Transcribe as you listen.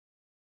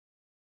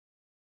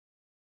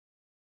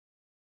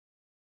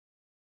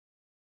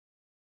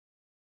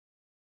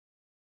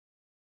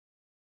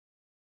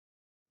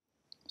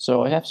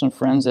So I have some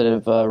friends that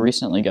have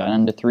recently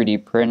gotten into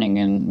 3D printing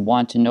and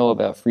want to know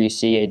about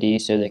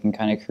FreeCAD so they can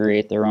kind of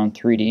create their own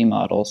 3D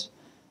models.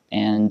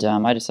 And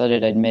I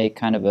decided I'd make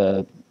kind of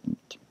a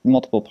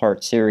multiple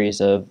part series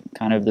of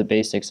kind of the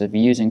basics of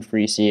using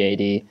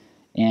FreeCAD.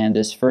 And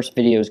this first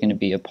video is going to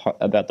be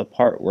about the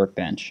part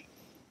workbench.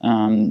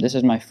 This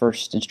is my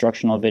first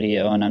instructional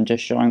video, and I'm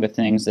just showing the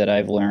things that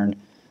I've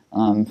learned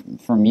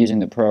from using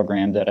the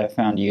program that I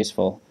found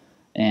useful,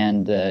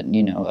 and that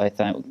I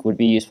thought would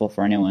be useful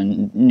for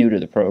anyone new to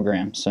the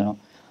program. So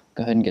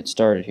go ahead and get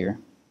started here.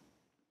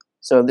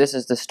 So this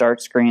is the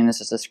start screen.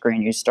 This is the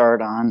screen you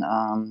start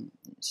on.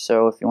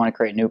 So if you want to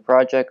create a new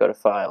project, go to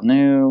File,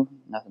 New.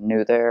 Nothing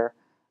new there.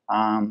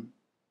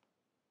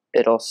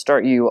 It'll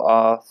start you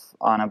off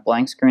on a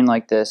blank screen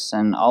like this,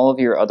 and all of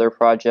your other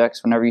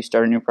projects, whenever you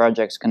start a new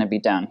project, is going to be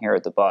down here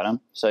at the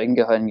bottom. So you can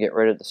go ahead and get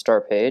rid of the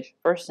start page.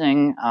 First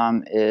thing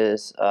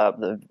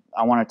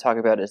I want to talk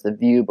about is the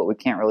view, but we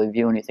can't really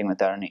view anything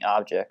without any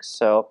objects.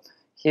 So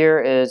here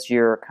is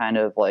your kind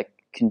of like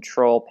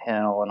control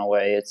panel in a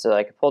way. It's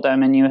like a pull down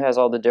menu. It has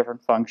all the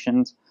different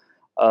functions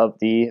of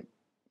the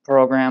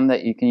program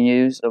that you can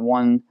use. The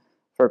one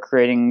for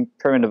creating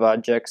primitive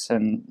objects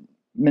and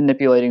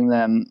manipulating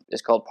them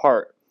is called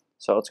part.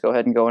 So let's go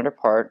ahead and go into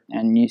part,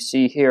 and you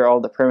see here all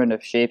the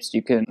primitive shapes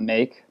you can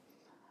make,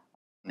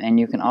 and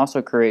you can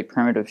also create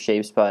primitive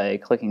shapes by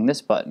clicking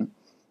this button.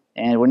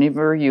 And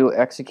whenever you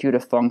execute a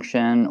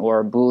function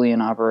or a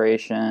Boolean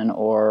operation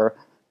or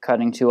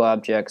cutting two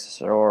objects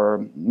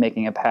or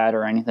making a pad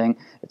or anything,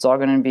 it's all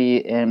going to be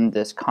in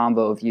this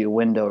combo view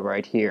window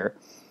right here.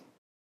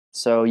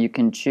 So you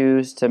can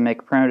choose to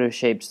make primitive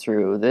shapes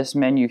through this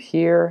menu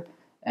here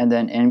and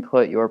then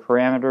input your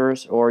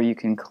parameters, or you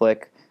can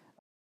click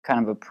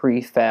kind of a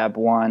prefab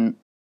one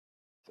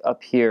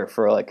up here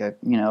for like a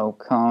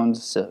cone,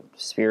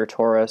 sphere,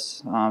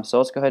 torus. So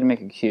let's go ahead and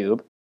make a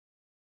cube.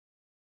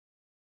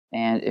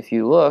 And if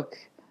you look,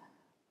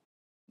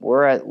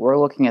 we're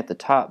looking at the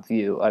top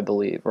view, I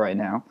believe, right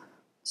now.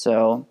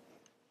 So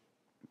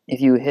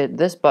if you hit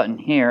this button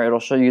here,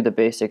 it'll show you the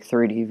basic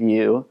 3D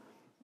view.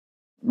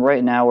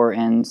 Right now we're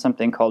in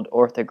something called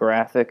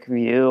orthographic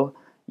view.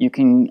 You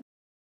can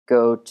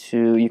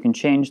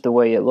change the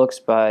way it looks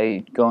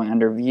by going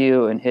under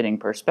view and hitting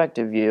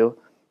perspective view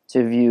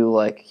to view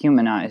like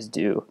human eyes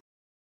do.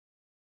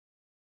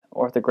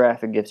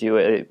 Orthographic gives you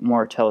a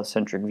more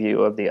telecentric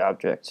view of the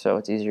object, so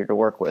it's easier to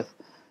work with,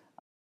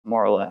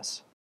 more or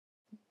less.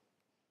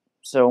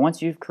 So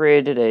once you've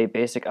created a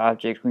basic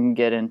object, we can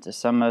get into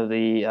some of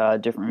the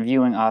different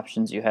viewing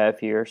options you have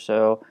here.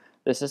 So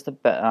this is the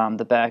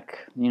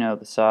back, the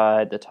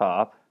side, the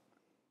top,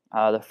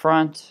 the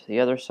front,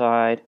 the other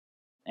side,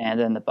 and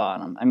then the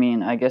bottom. I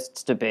mean, I guess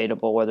it's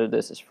debatable whether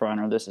this is front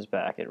or this is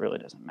back. It really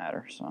doesn't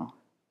matter. So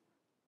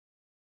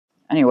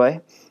anyway,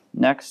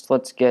 next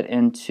let's get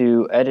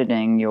into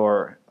editing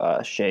your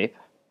shape.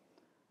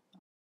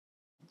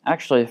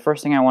 Actually, the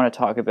first thing I want to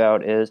talk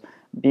about is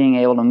being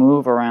able to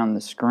move around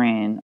the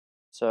screen.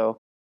 So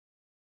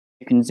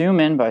you can zoom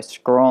in by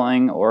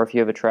scrolling, or if you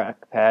have a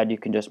trackpad, you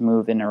can just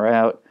move in or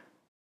out.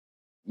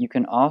 You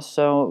can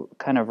also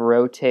kind of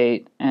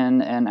rotate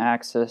and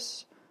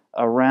axis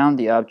around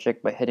the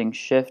object by hitting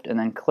Shift and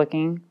then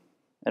clicking.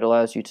 It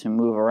allows you to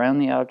move around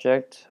the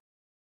object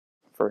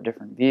for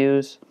different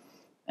views.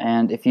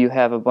 And if you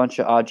have a bunch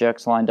of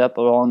objects lined up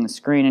along the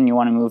screen and you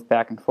want to move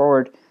back and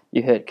forward,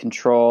 you hit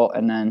Control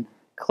and then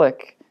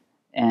click,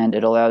 and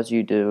it allows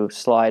you to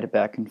slide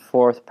back and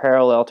forth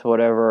parallel to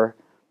whatever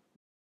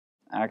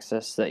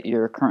axis that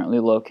you're currently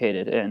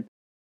located in.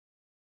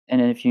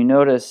 And if you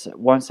notice,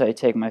 once I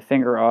take my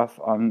finger off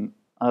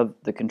of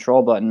the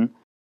control button,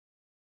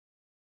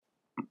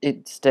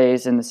 it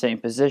stays in the same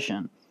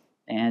position.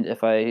 And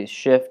if I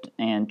shift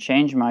and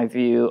change my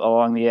view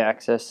along the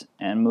axis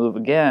and move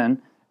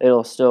again,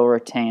 it'll still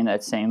retain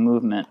that same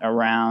movement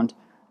around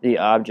the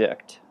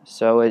object.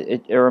 So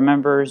it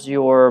remembers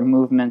your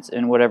movements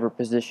in whatever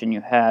position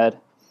you had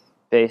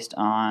based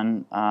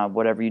on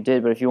whatever you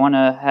did. But if you want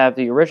to have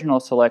the original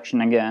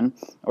selection again,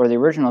 or the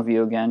original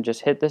view again,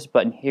 just hit this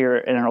button here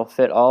and it'll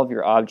fit all of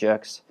your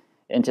objects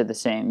into the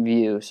same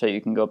view, so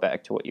you can go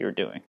back to what you were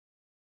doing,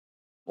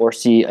 or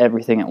see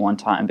everything at one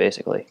time,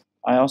 basically.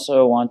 I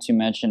also want to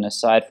mention,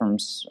 aside from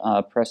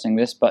pressing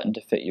this button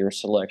to fit your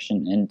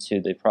selection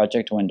into the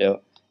project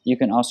window, you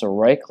can also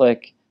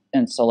right-click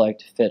and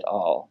select Fit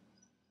All.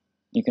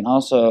 You can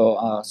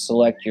also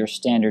select your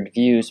standard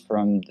views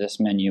from this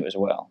menu as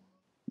well.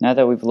 Now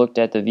that we've looked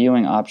at the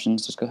viewing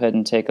options, let's go ahead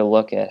and take a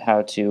look at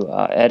how to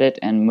edit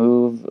and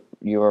move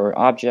your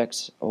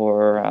objects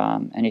or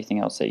anything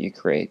else that you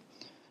create.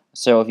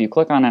 So if you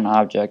click on an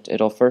object,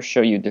 it'll first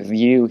show you the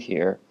view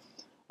here.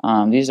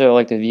 These are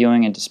like the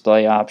viewing and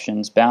display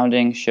options.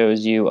 Bounding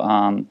shows you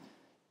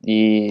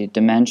the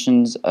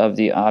dimensions of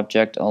the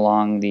object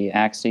along the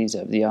axes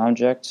of the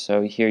object.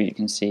 So here you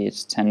can see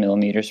it's 10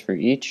 millimeters for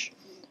each.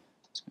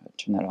 Let's go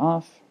turn that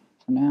off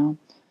for now.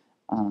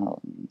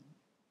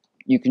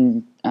 You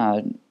can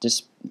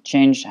just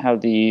change how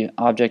the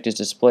object is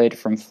displayed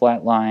from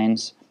flat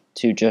lines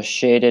to just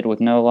shaded with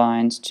no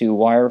lines to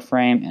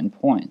wireframe and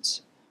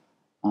points.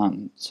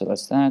 So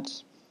that's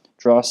that.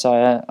 Draw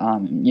style,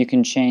 you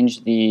can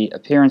change the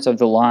appearance of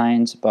the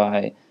lines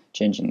by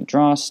changing the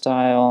draw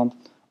style.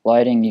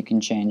 Lighting you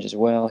can change as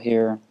well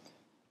here.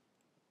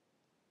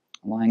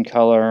 Line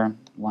color,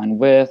 line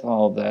width,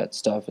 all of that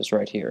stuff is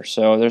right here.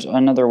 So there's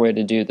another way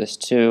to do this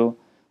too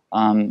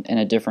in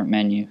a different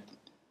menu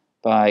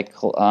by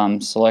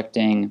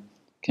selecting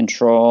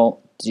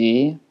Control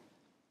D,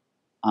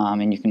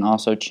 and you can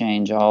also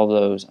change all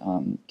those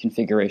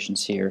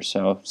configurations here.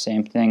 So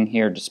same thing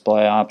here,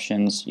 display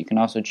options. You can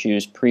also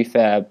choose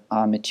prefab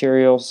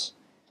materials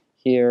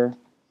here,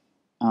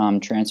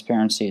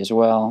 transparency as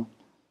well.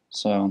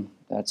 So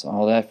that's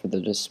all that for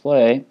the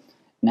display.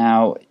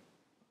 Now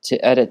to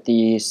edit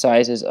the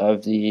sizes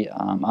of the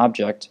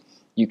object,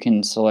 you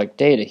can select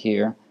data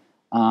here.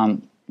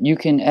 You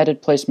can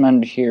edit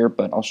placement here,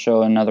 but I'll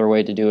show another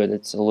way to do it.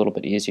 It's a little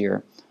bit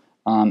easier.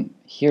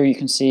 Here you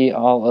can see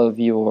all of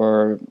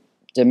your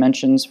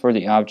dimensions for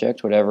the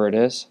object, whatever it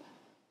is.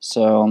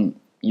 So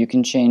you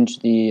can change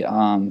the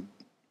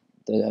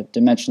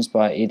dimensions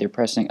by either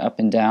pressing up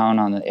and down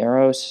on the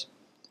arrows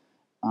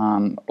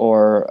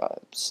or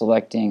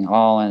selecting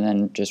all and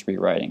then just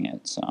rewriting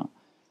it. So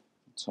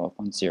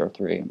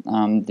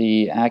 12.03.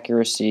 The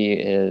accuracy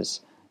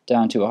is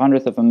down to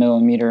 1/100th of a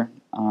millimeter.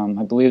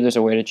 I believe there's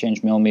a way to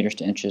change millimeters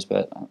to inches,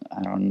 but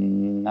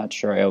I'm not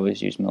sure. I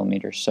always use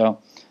millimeters. So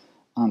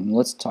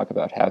let's talk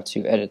about how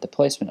to edit the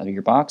placement of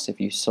your box.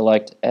 If you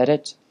select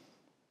Edit,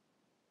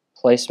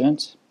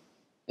 Placement,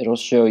 it'll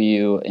show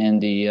you in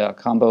the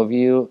combo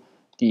view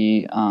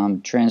the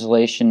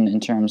translation in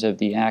terms of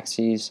the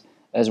axes,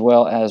 as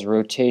well as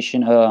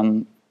rotation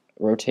of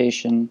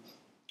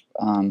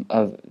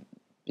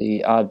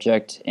the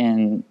object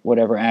in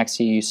whatever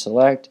axis you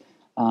select.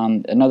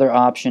 Another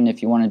option,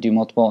 if you want to do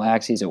multiple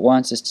axes at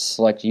once, is to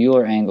select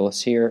Euler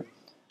angles here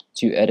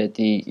to edit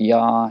the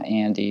yaw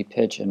and the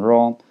pitch and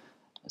roll.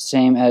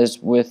 Same as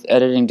with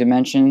editing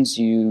dimensions,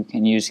 you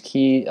can use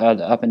the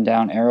up and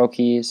down arrow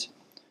keys,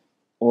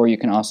 or you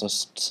can also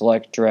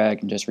select,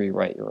 drag, and just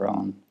rewrite your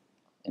own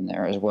in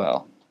there as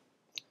well.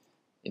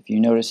 If you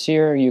notice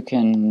here, you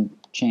can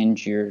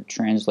change your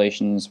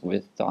translations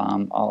with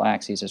all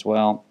axes as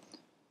well.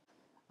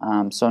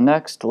 So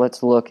next,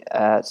 let's look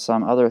at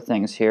some other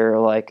things here,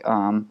 like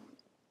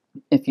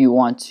if you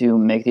want to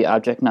make the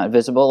object not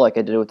visible, like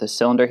I did with the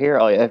cylinder here,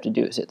 all you have to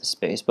do is hit the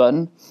space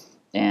button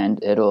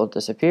and it'll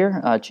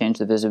disappear, change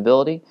the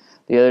visibility.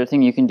 The other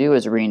thing you can do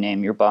is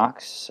rename your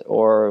box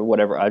or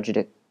whatever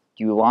object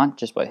you want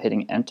just by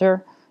hitting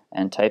enter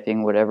and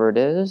typing whatever it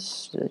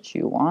is that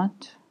you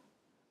want.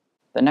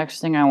 The next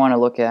thing I want to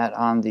look at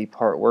on the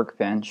part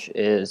Workbench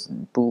is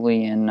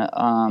Boolean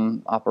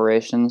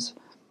Operations,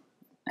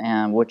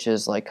 and which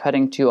is like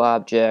cutting two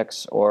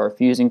objects or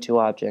fusing two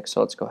objects. So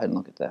let's go ahead and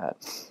look at that.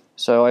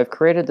 So I've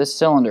created this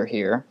cylinder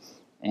here,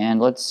 and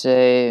let's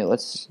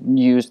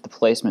use the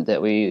placement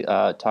that we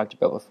talked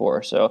about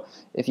before. So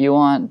if you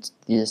want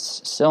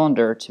this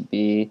cylinder to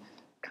be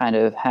kind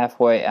of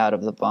halfway out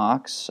of the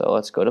box, so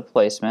let's go to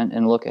placement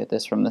and look at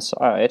this from the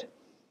side.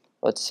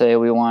 Let's say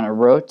we want to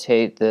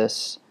rotate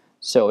this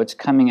so it's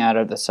coming out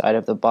of the side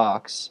of the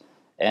box,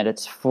 and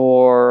it's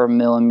 4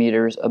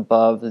 millimeters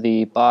above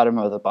the bottom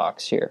of the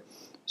box here.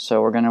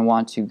 So we're going to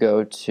want to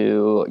go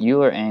to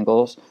Euler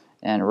angles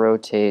and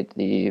rotate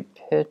the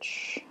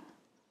pitch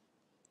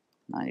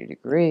 90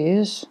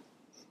 degrees,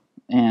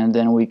 and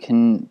then we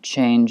can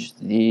change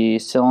the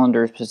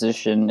cylinder's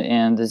position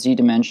and the Z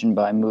dimension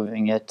by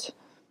moving it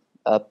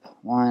up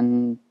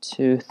 1,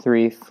 2,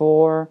 3,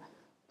 4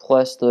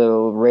 plus the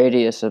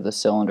radius of the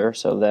cylinder,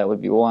 so that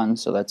would be 1,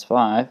 so that's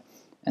 5,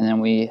 and then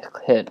we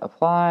hit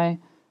apply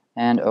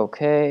and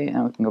OK,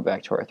 and we can go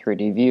back to our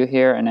 3D view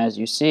here, and as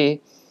you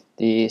see,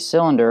 the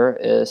cylinder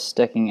is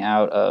sticking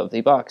out of the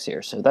box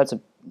here. So that's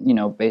a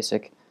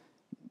basic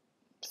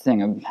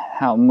thing of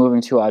how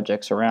moving two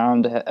objects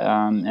around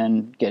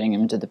and getting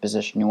them into the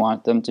position you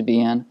want them to be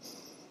in.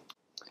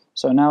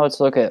 So now let's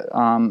look at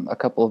a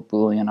couple of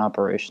Boolean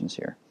operations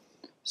here.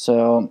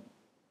 So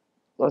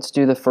let's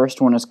do the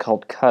first one. Is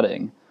called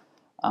cutting.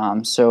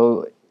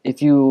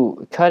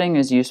 Cutting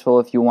is useful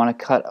if you want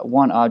to cut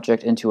one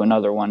object into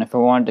another one. If I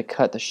wanted to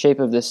cut the shape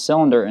of this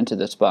cylinder into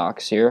this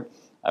box here,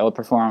 I would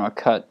perform a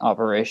cut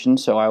operation.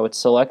 So I would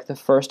select the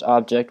first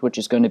object, which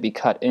is going to be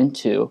cut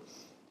into,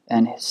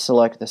 and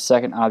select the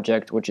second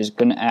object, which is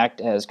going to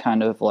act as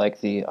kind of like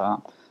the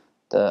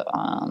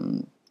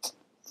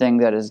thing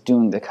that is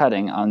doing the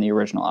cutting on the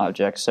original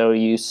object. So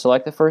you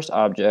select the first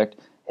object,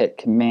 hit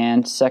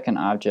Command second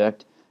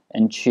object,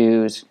 and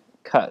choose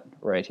cut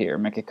right here.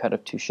 Make a cut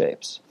of two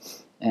shapes.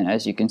 And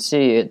as you can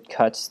see, it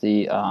cuts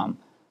the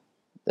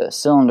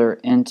cylinder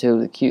into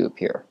the cube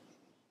here.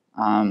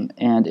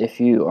 And if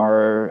you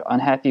are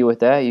unhappy with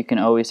that, you can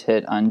always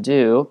hit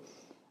undo.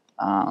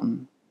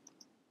 And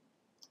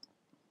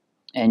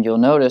you'll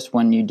notice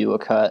when you do a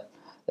cut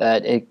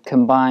that it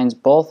combines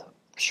both of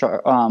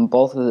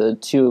the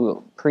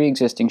two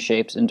pre-existing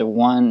shapes into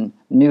one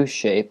new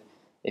shape.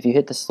 If you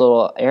hit this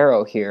little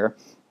arrow here,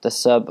 the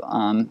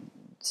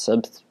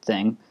sub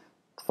thing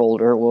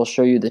folder will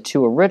show you the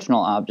two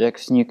original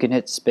objects, and you can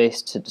hit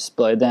space to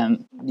display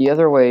them. The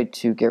other way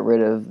to get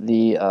rid of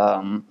the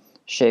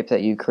shape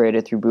that you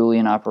created through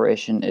Boolean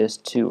operation is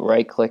to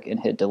right click and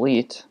hit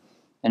delete,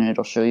 and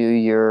it'll show you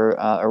your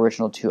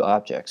original two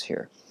objects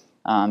here.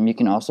 You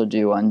can also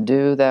do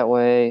undo that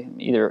way,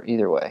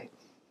 either way.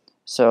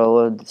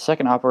 So the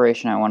second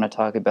operation I want to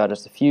talk about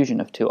is the fusion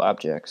of two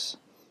objects.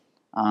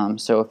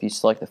 So if you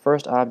select the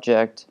first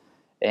object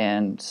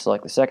and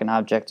select the second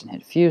object and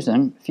hit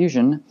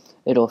fusion,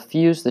 it'll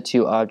fuse the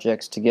two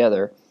objects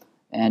together.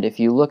 And if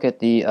you look at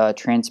the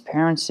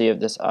transparency of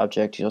this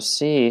object, you'll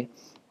see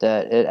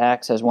that it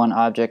acts as one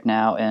object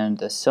now, and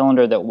the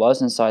cylinder that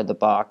was inside the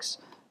box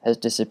has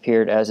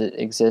disappeared as it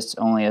exists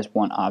only as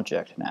one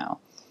object now.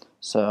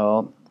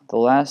 So the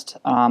last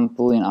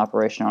Boolean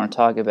operation I want to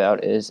talk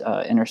about is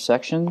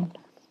intersection,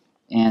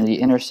 and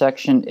the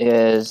intersection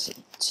is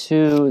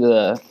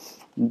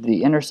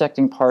the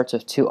intersecting parts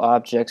of two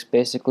objects,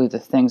 basically the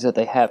things that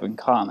they have in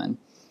common.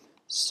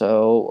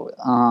 So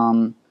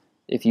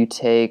if you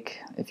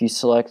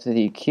select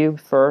the cube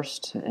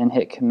first and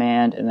hit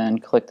Command and then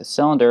click the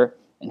cylinder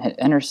and hit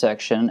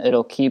intersection,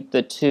 it'll keep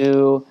the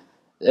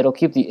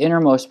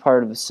innermost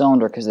part of the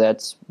cylinder, because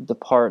that's the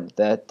part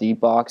that the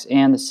box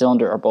and the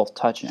cylinder are both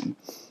touching,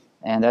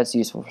 and that's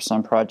useful for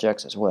some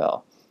projects as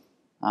well.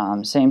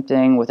 Same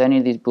thing with any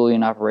of these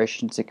Boolean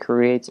operations, it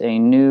creates a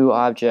new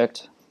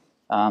object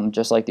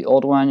just like the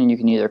old one, and you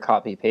can either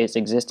copy paste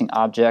existing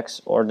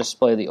objects or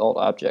display the old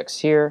objects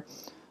here.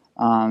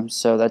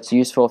 So that's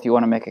useful if you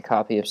want to make a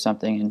copy of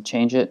something and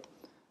change it.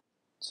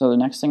 So the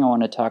next thing I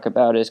want to talk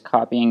about is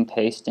copying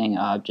pasting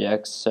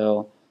objects.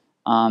 So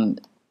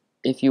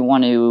if you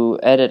want to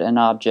edit an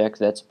object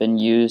that's been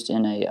used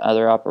in a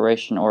other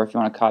operation, or if you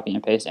want to copy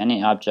and paste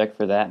any object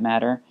for that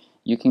matter,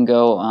 you can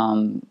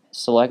go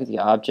select the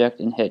object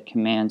and hit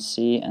Command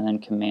C and then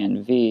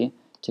Command V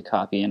to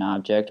copy an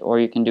object, or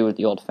you can do it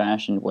the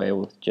old-fashioned way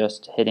with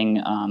just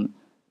hitting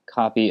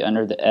copy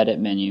under the edit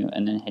menu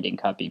and then hitting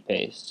copy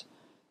paste.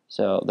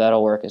 So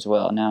that'll work as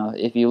well. Now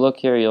if you look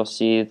here, you'll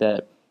see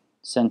that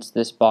since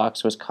this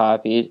box was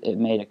copied, it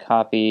made a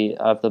copy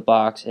of the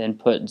box and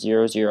put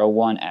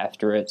 001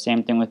 after it.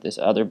 Same thing with this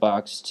other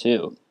box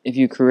too. If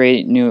you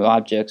create new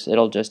objects,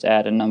 it'll just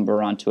add a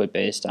number onto it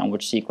based on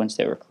which sequence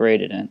they were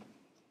created in.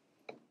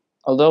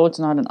 Although it's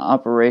not an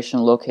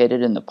operation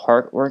located in the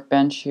part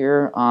workbench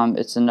here,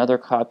 it's another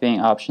copying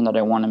option that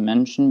I want to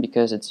mention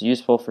because it's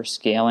useful for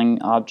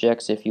scaling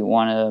objects if you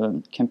want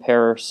to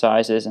compare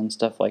sizes and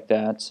stuff like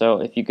that.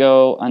 So if you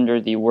go under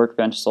the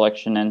workbench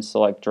selection and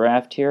select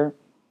draft here,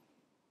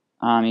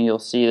 you'll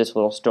see this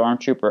little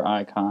stormtrooper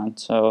icon.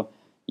 So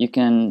you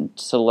can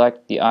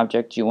select the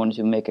object you want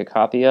to make a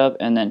copy of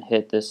and then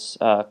hit this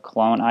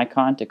clone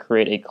icon to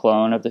create a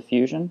clone of the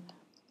fusion.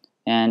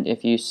 And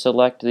if you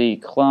select the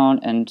clone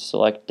and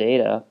select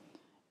data,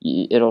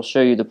 it'll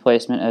show you the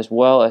placement as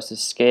well as the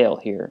scale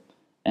here.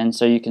 And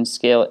so you can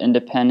scale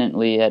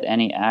independently at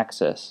any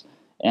axis.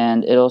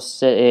 And it'll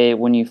say,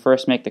 when you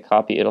first make the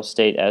copy, it'll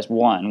state as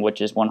 1, which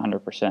is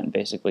 100%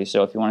 basically.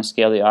 So if you want to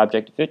scale the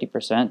object to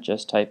 50%,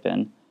 just type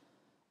in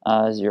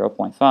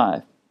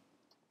 0.5.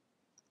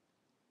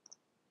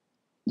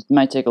 It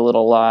might take a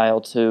little while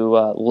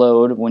to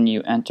load when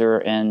you enter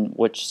in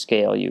which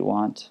scale you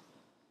want.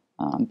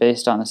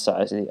 Based on the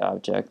size of the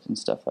object and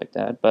stuff like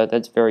that, but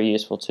that's very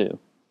useful too.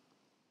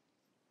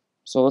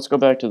 So let's go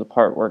back to the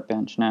part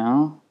workbench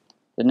now.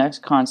 The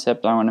next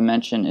concept I want to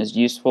mention is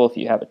useful if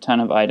you have a ton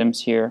of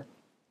items here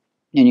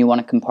and you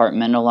want to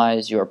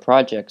compartmentalize your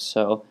projects.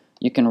 So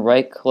you can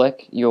right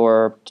click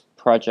your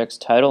project's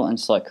title and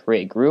select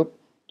create group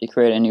to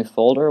create a new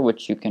folder,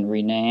 which you can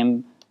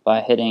rename by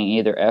hitting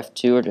either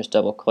F2 or just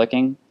double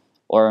clicking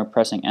or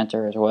pressing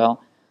enter as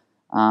well.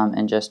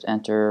 And just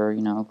enter,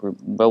 group,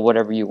 but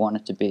whatever you want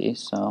it to be.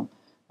 So,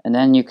 and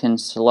then you can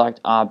select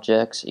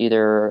objects,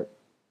 either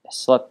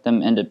select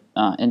them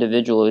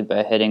individually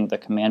by hitting the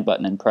command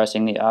button and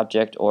pressing the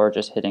object, or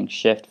just hitting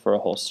shift for a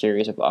whole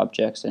series of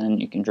objects, and then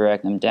you can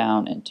drag them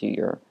down into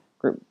your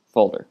group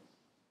folder.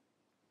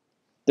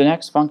 The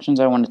next functions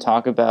I want to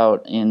talk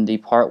about in the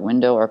part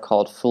window are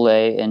called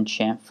Fillet and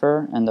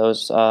Chamfer, and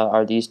those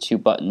are these two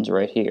buttons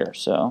right here.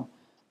 So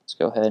let's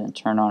go ahead and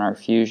turn on our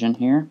fusion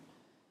here.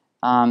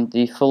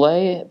 The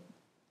Fillet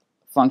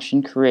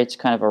function creates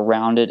kind of a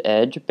rounded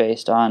edge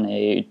based on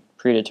a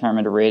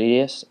predetermined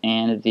radius,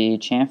 and the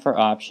chamfer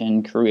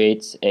option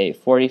creates a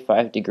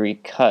 45-degree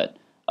cut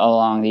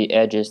along the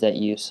edges that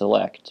you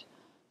select.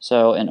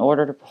 So in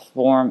order to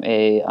perform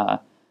a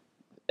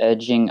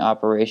edging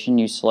operation,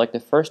 you select the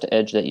first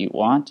edge that you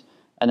want,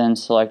 and then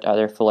select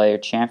either Fillet or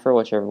chamfer,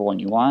 whichever one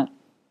you want.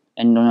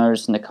 And you'll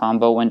notice in the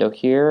combo window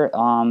here,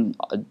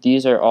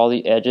 these are all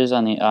the edges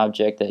on the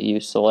object that you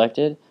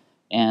selected.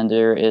 And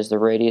there is the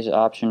radius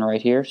option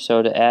right here.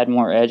 So to add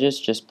more edges,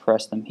 just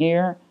press them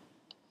here,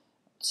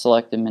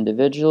 select them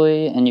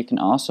individually, and you can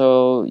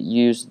also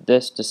use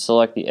this to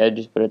select the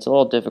edges, but it's a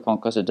little difficult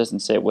because it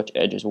doesn't say which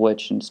edge is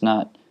which, and it's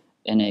not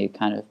in a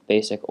kind of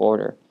basic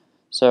order.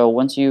 So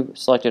once you've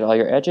selected all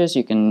your edges,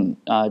 you can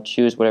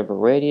choose whatever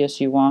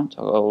radius you want.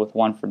 I'll go with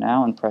 1 for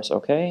now and press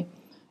OK,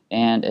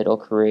 and it'll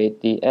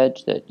create the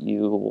edge that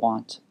you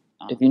want.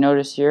 If you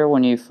notice here,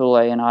 when you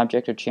fillet an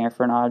object or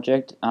chamfer an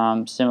object,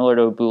 similar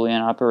to a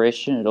Boolean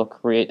operation, it'll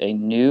create a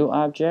new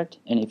object,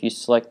 and if you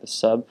select the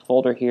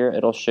subfolder here,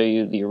 it'll show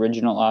you the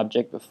original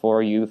object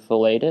before you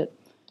filleted it.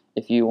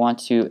 If you want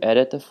to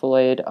edit the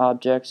filleted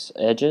object's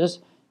edges,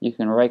 you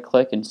can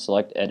right-click and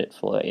select Edit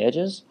Fillet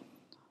Edges.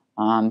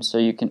 So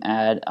you can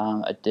add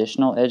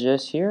additional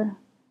edges here,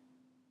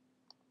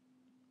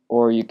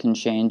 or you can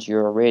change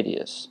your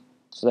radius.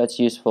 So that's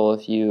useful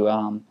if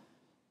you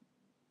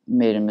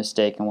made a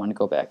mistake and want to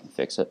go back and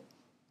fix it.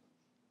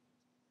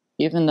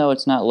 Even though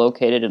it's not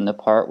located in the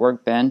part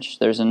workbench,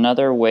 there's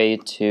another way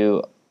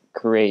to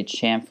create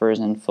chamfers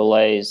and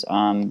fillets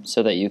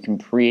so that you can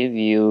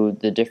preview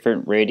the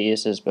different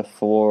radiuses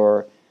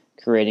before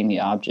creating the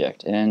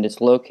object, and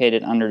it's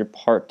located under the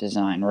part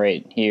design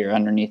right here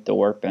underneath the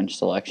workbench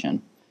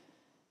selection.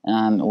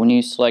 When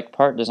you select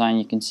part design,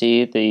 you can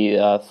see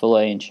the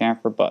fillet and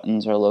chamfer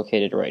buttons are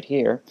located right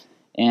here,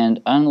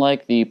 and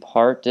unlike the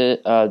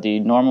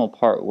normal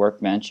part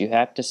workbench, you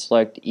have to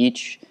select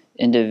each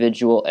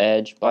individual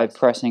edge by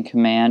pressing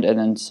Command and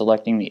then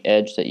selecting the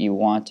edge that you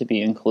want to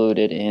be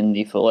included in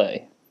the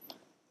fillet.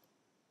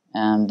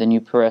 And then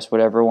you press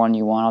whatever one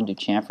you want. I'll do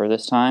chamfer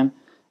this time.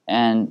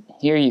 And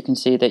here you can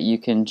see that you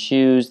can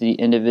choose the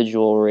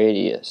individual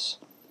radius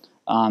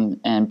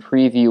and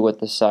preview what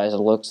the size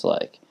looks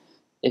like.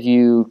 If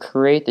you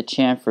create the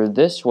chamfer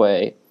this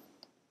way,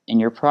 in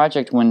your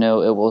project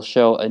window it will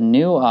show a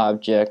new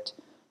object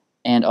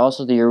and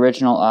also the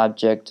original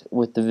object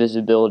with the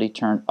visibility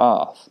turned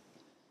off.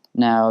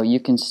 Now you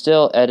can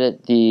still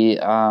edit the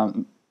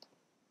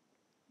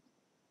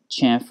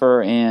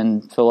chamfer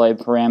and fillet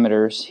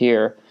parameters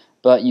here,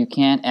 but you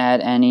can't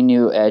add any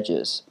new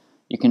edges.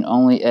 You can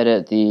only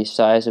edit the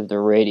size of the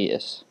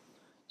radius.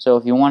 So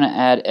if you want to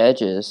add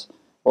edges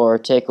or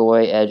take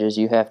away edges,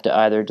 you have to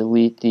either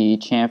delete the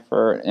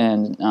chamfer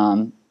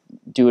and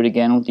do it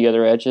again with the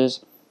other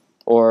edges,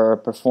 or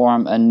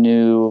perform a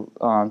new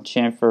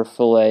chamfer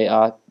fillet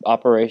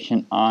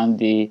operation on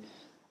the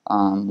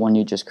one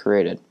you just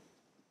created.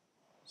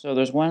 So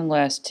there's one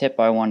last tip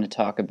I want to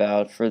talk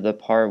about for the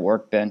part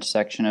workbench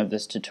section of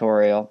this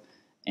tutorial,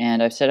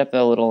 and I've set up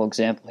a little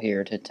example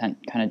here to kind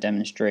of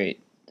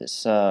demonstrate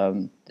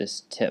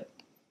this tip.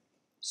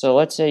 So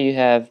let's say you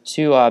have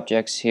two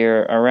objects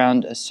here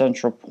around a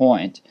central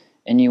point,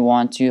 and you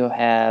want to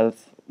have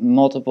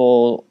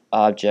multiple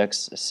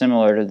objects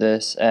similar to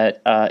this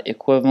at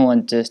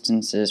equivalent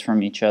distances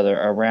from each other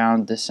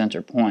around the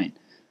center point.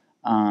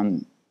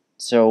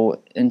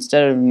 So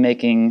instead of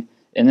making,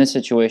 in this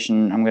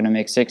situation, I'm going to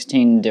make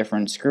 16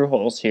 different screw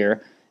holes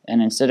here,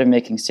 and instead of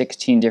making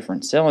 16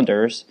 different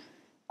cylinders,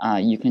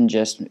 you can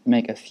just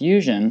make a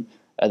fusion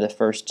of the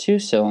first two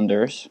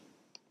cylinders,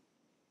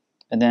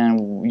 and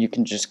then you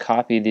can just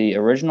copy the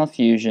original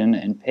fusion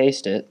and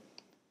paste it,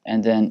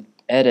 and then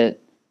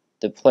edit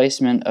the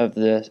placement of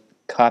the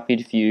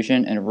copied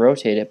fusion and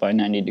rotate it by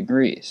 90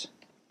 degrees.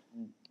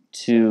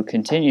 To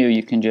continue,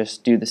 you can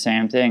just do the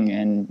same thing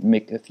and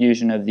make a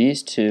fusion of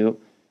these two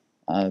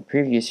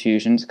previous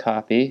fusions,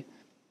 copy,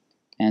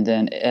 and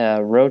then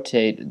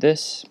rotate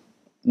this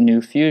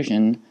new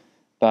fusion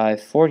by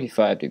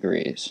 45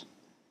 degrees,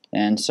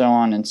 and so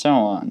on and so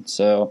on.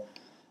 So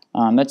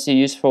that's a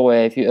useful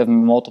way if you have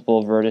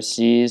multiple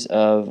vertices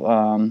of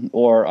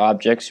or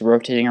objects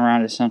rotating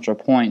around a central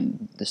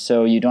point,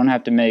 so you don't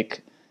have to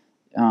make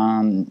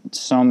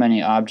so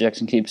many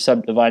objects and keep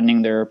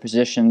subdividing their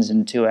positions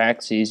in two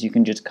axes. You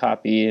can just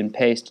copy and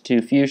paste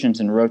two fusions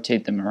and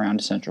rotate them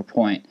around a central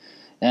point,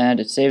 and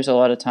it saves a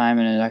lot of time,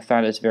 and I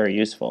found it's very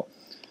useful.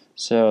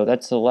 So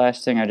that's the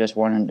last thing I just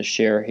wanted to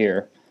share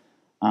here.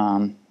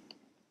 And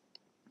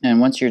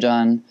once you're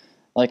done,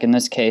 like in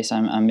this case,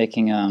 I'm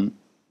making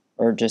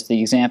or just the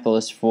example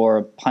is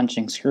for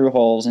punching screw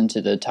holes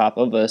into the top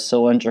of a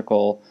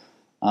cylindrical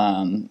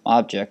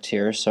object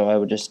here. So I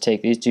would just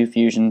take these two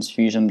fusions,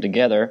 fuse them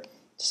together,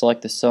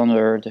 select the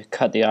cylinder to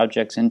cut the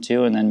objects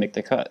into, and then make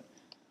the cut.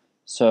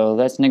 So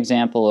that's an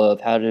example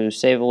of how to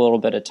save a little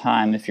bit of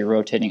time if you're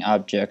rotating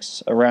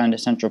objects around a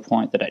central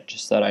point that I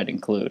just thought I'd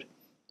include.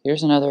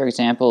 Here's another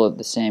example of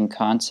the same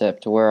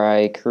concept where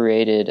I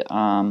created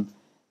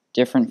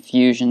different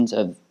fusions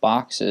of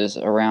boxes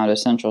around a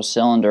central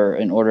cylinder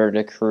in order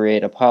to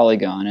create a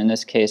polygon, in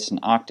this case an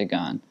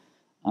octagon,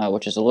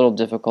 which is a little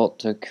difficult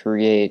to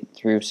create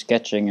through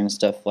sketching and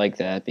stuff like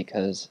that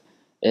because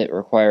it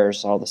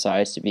requires all the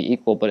sides to be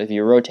equal. But if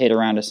you rotate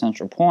around a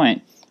central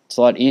point, it's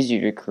a lot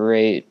easier to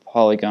create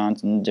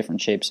polygons in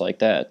different shapes like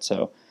that.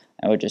 So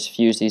I would just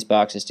fuse these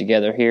boxes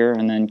together here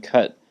and then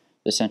cut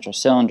the central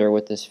cylinder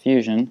with this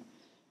fusion,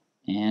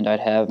 and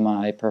I'd have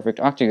my perfect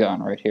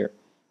octagon right here.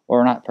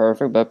 Or not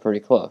perfect, but pretty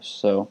close.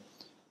 So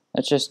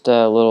that's just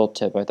a little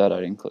tip I thought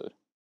I'd include.